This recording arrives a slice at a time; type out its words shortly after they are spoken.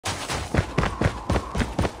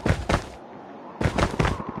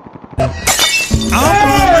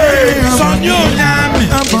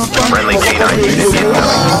Friendly canine unit incoming.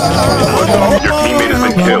 Your teammate has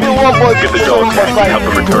been killed. Get the dog tag and help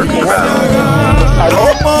them return to the battle.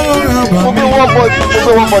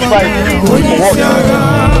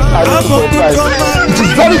 It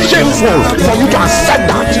is very shameful for you to accept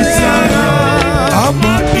that. It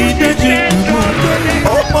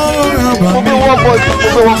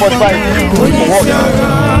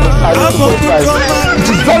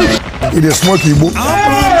is very. It is smoky book.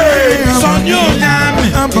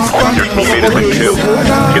 Your teammate has been killed.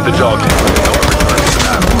 Get the dog tag and help them return to the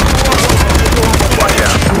battle. Watch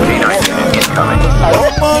out. Canine unit incoming.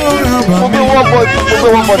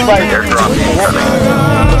 Airdrop incoming.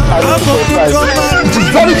 It is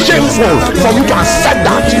very shameful for you to accept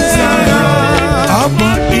that.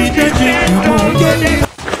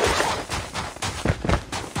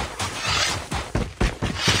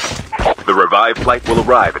 The revived flight will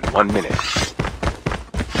arrive in 1 minute.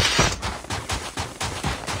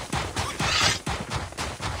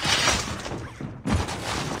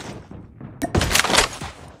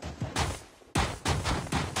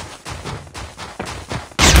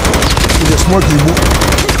 It is smoky book.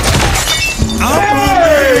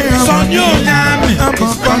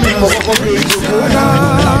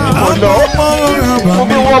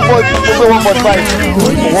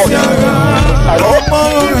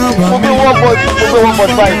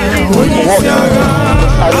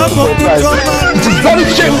 It is very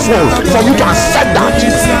shameful for you to accept that.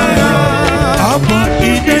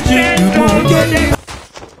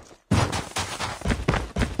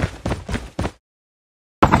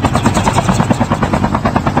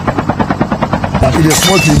 It is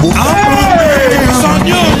smoky book.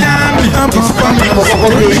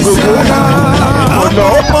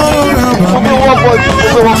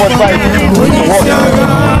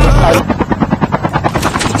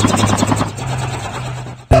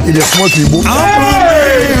 It is smoky book.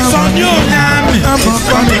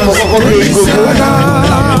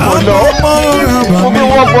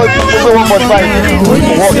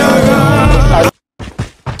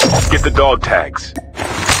 Get the dog tags.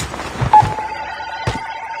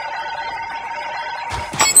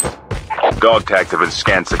 Dog tags have been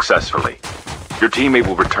scanned successfully. Your teammate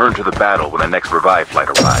will return to the battle when the next revive flight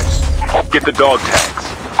arrives. Get the dog tags.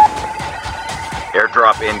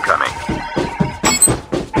 Airdrop incoming.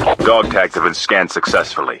 Dog tags have been scanned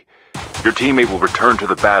successfully. Your teammate will return to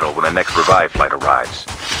the battle when the next revive flight arrives.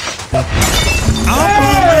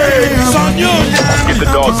 Get the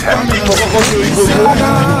dog tag.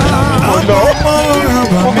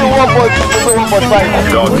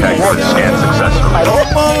 Dog tag has been scanned successfully.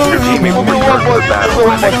 Your teammate will return to the battle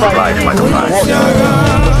when the next revive flight arrives.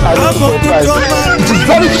 It is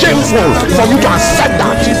very shameful for you to accept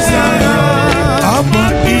that. It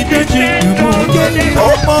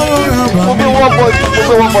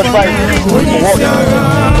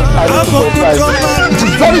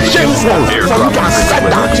is very shameful for you to accept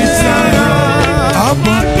that.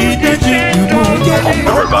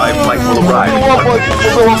 The revived flight will arrive in 1 minute.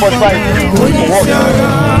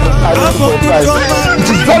 It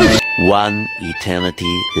is very. One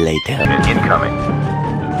eternity later. Incoming.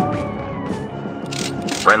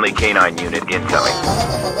 Friendly canine unit incoming.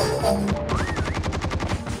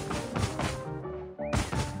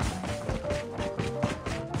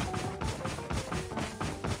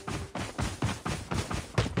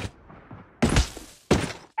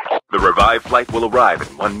 The revived flight will arrive in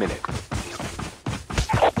 1 minute.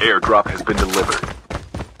 Airdrop has been delivered.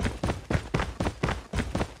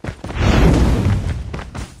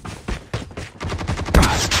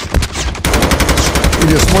 It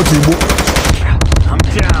is smoky book. I'm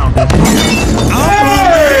down.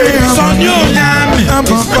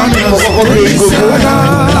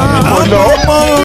 Oh no!